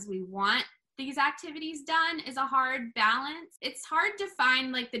just because we want these activities done is a hard balance. It's hard to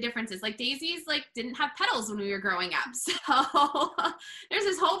find like the differences. Like Daisy's like didn't have pedals when we were growing up. So there's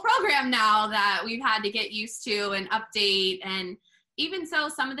this whole program now that we've had to get used to and update. And even so,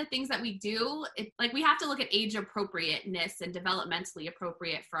 some of the things that we do, like we have to look at age appropriateness and developmentally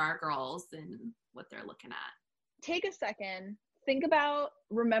appropriate for our girls and what they're looking at. Take a second. Think about,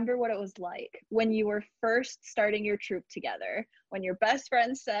 remember what it was like when you were first starting your troop together, when your best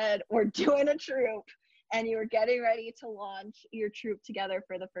friend said, we're doing a troop, and you were getting ready to launch your troop together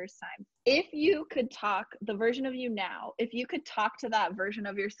for the first time. If you could talk, the version of you now, if you could talk to that version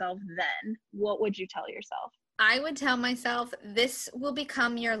of yourself then, what would you tell yourself? I would tell myself, this will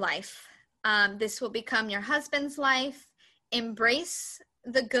become your life. This will become your husband's life. Embrace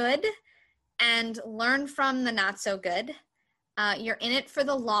the good and learn from the not so good. You're in it for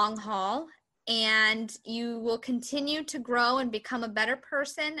the long haul, and you will continue to grow and become a better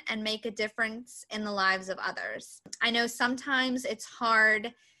person and make a difference in the lives of others. I know sometimes it's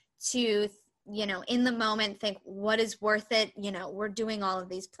hard to, you know, in the moment think, what is worth it? You know, we're doing all of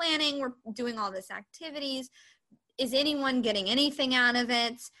these planning, we're doing all this activities. Is anyone getting anything out of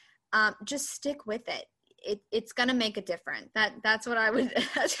it? Just stick with it. It's going to make a difference. That's what I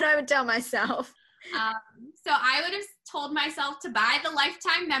would tell myself. So I would have told myself to buy the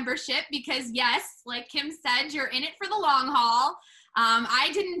lifetime membership because yes, like Kim said, you're in it for the long haul.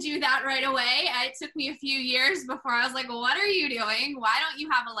 I didn't do that right away. It took me a few years before I was like, what are you doing? Why don't you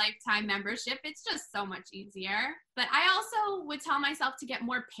have a lifetime membership? It's just so much easier. But I also would tell myself to get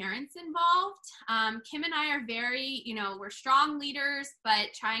more parents involved. Kim and I are very, you know, we're strong leaders, but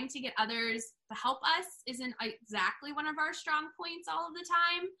trying to get others to help us isn't exactly one of our strong points all of the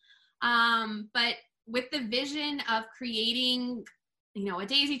time. But with the vision of creating, you know, a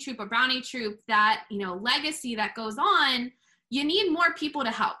Daisy troop, a Brownie troop, that, you know, legacy that goes on, you need more people to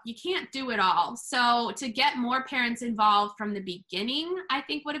help. You can't do it all. So to get more parents involved from the beginning, I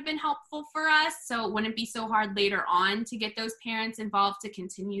think would have been helpful for us. So it wouldn't be so hard later on to get those parents involved to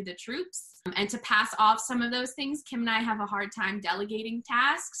continue the troops and to pass off some of those things. Kim and I have a hard time delegating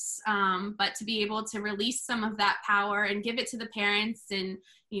tasks, but to be able to release some of that power and give it to the parents and,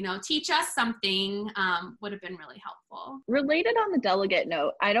 you know, teach us something would have been really helpful. Related on the delegate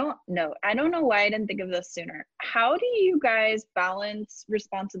note, I don't know why I didn't think of this sooner. How do you guys balance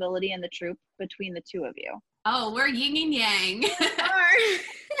responsibility in the troop between the two of you? Oh, we're yin and yang.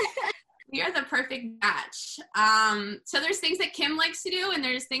 We are the perfect match. So there's things that Kim likes to do, and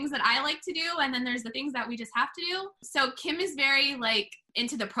there's things that I like to do, and then there's the things that we just have to do. So Kim is very like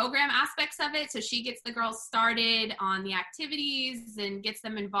into the program aspects of it. So she gets the girls started on the activities and gets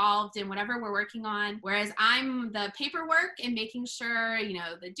them involved in whatever we're working on. Whereas I'm the paperwork and making sure, you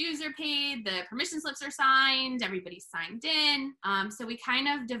know, the dues are paid, the permission slips are signed, everybody's signed in. So we kind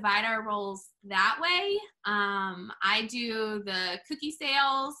of divide our roles that way. I do the cookie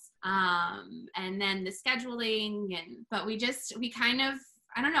sales, and then the scheduling, but we kind of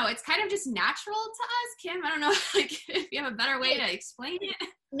I don't know, it's kind of just natural to us. Kim, I don't know like if you have a better way to explain it.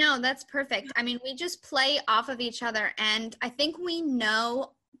 No, that's perfect. I mean, we just play off of each other. And I think we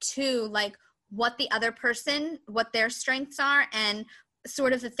know too, like what the other person, what their strengths are and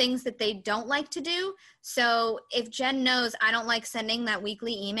sort of the things that they don't like to do. So if Jen knows I don't like sending that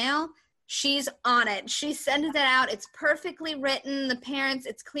weekly email, she's on it. She sends it out. It's perfectly written. The parents,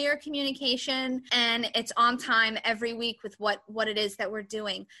 it's clear communication, and it's on time every week with what it is that we're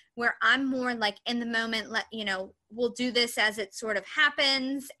doing. Where I'm more like in the moment, we'll do this as it sort of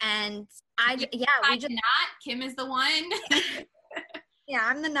happens. And Kim is the one. Yeah,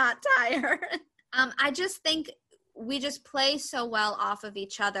 I'm the not tire. I just think we just play so well off of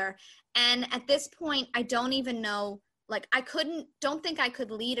each other. And at this point, I don't even know, like don't think I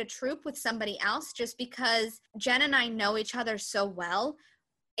could lead a troop with somebody else just because Jen and I know each other so well.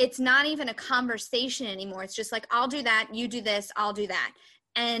 It's not even a conversation anymore. It's just like, I'll do that, you do this, I'll do that.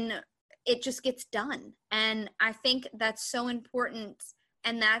 And it just gets done. And I think that's so important.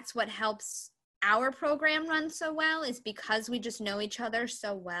 And that's what helps our program run so well, is because we just know each other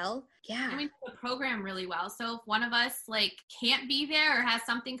so well. Yeah. And we know the program really well. So if one of us like can't be there or has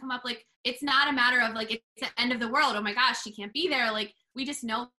something come up, like it's not a matter of like it's the end of the world. Oh my gosh, she can't be there. Like we just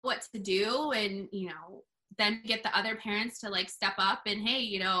know what to do, and then get the other parents to like step up and, hey,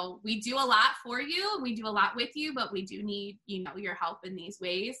 we do a lot for you and we do a lot with you, but we do need, your help in these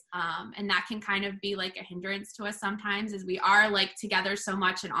ways. And that can kind of be like a hindrance to us sometimes, as we are like together so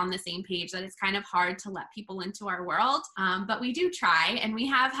much and on the same page that it's kind of hard to let people into our world. But we do try, and we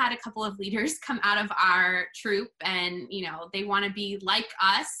have had a couple of leaders come out of our troop and, they want to be like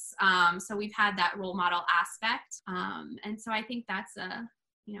us. So we've had that role model aspect. And so I think that's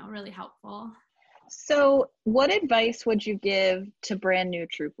really helpful. So what advice would you give to brand new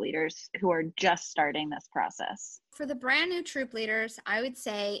troop leaders who are just starting this process? For the brand new troop leaders, I would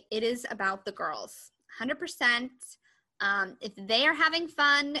say it is about the girls, 100%. If they are having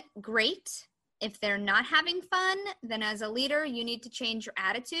fun, great. If they're not having fun, then as a leader, you need to change your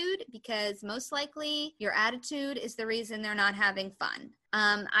attitude, because most likely your attitude is the reason they're not having fun.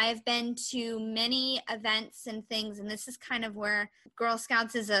 I have been to many events and things, and this is kind of where Girl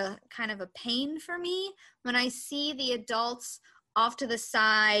Scouts is a kind of a pain for me. When I see the adults off to the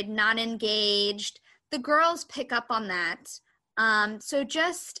side, not engaged, the girls pick up on that. So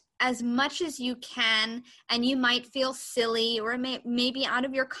just as much as you can, and you might feel silly or maybe out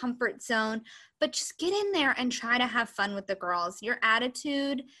of your comfort zone, but just get in there and try to have fun with the girls. Your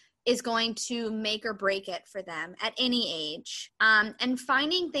attitude is going to make or break it for them at any age. And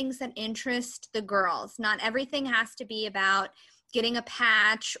finding things that interest the girls. Not everything has to be about getting a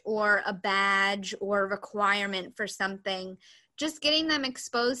patch or a badge or a requirement for something. Just getting them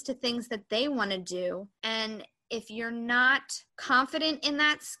exposed to things that they want to do. And if you're not confident in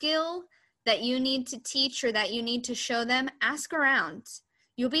that skill that you need to teach or that you need to show them, ask around.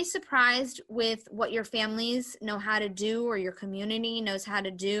 You'll be surprised with what your families know how to do or your community knows how to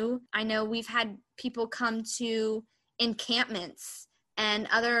do. I know we've had people come to encampments and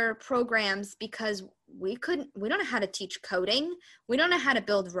other programs because we don't know how to teach coding. We don't know how to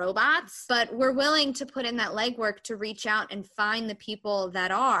build robots, but we're willing to put in that legwork to reach out and find the people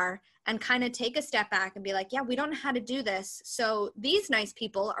that are, and kind of take a step back and be like, yeah, we don't know how to do this. So these nice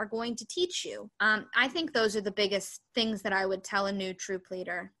people are going to teach you. I think those are the biggest things that I would tell a new troop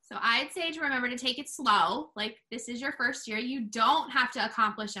leader. So I'd say to remember to take it slow. Like, this is your first year. You don't have to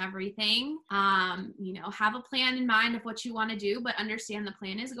accomplish everything. Have a plan in mind of what you want to do, but understand the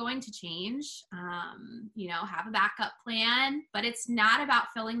plan is going to change. Have a backup plan, but it's not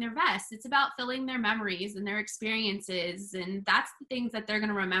about filling their vests. It's about filling their memories and their experiences. And that's the things that they're going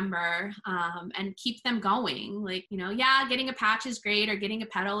to remember, and keep them going. Like, getting a patch is great or getting a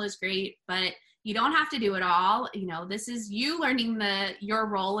pedal is great, but you don't have to do it all. This is you learning your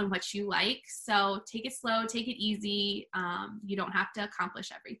role and what you like. So take it slow, take it easy. You don't have to accomplish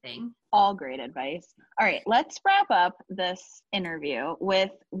everything. All great advice. All right, let's wrap up this interview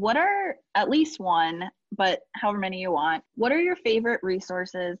with what are at least one, but however many you want. What are your favorite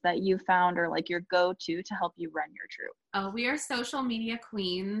resources that you found or like your go-to to help you run your troop? Oh, we are social media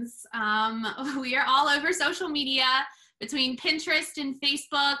queens. We are all over social media. Between Pinterest and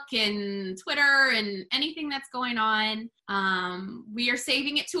Facebook and Twitter and anything that's going on. We are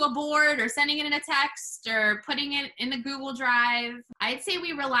saving it to a board or sending it in a text or putting it in the Google Drive. I'd say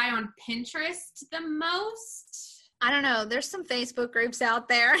we rely on Pinterest the most. I don't know. There's some Facebook groups out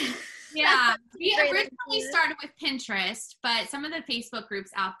there. Yeah, we originally started with Pinterest, but some of the Facebook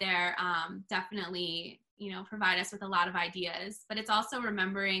groups out there definitely, provide us with a lot of ideas. But it's also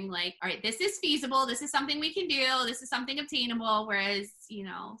remembering like, all right, this is feasible. This is something we can do. This is something obtainable. Whereas,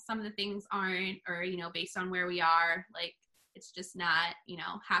 some of the things aren't, or, based on where we are, like, it's just not,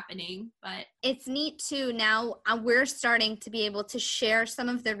 happening. But it's neat too. Now we're starting to be able to share some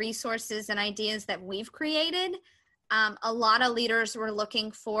of the resources and ideas that we've created. A lot of leaders were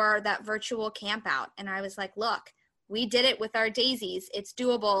looking for that virtual camp out. And I was like, look, we did it with our daisies. It's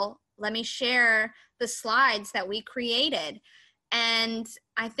doable. Let me share the slides that we created. And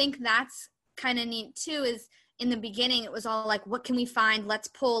I think that's kind of neat too, is in the beginning, it was all like, what can we find? Let's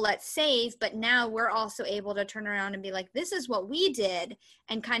pull, let's save. But now we're also able to turn around and be like, this is what we did,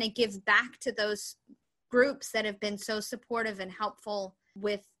 and kind of give back to those groups that have been so supportive and helpful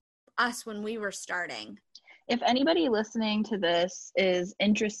with us when we were starting. If anybody listening to this is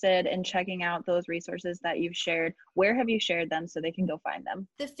interested in checking out those resources that you've shared, where have you shared them so they can go find them?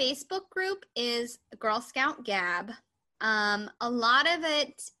 The Facebook group is Girl Scout Gab. A lot of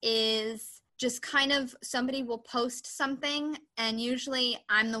it is just kind of somebody will post something, and usually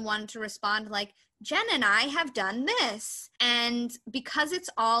I'm the one to respond like, Jen and I have done this. And because it's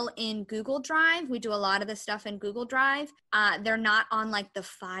all in Google Drive, we do a lot of the stuff in Google Drive. They're not on like the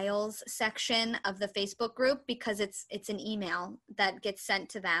files section of the Facebook group because it's an email that gets sent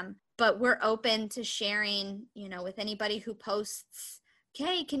to them. But we're open to sharing, with anybody who posts,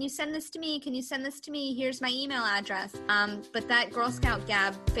 okay, can you send this to me? Can you send this to me? Here's my email address. But that Girl Scout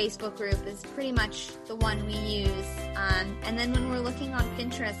Gab Facebook group is pretty much the one we use. And then when we're looking on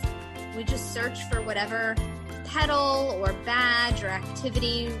Pinterest, we just search for whatever pedal or badge or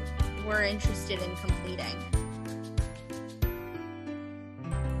activity we're interested in completing.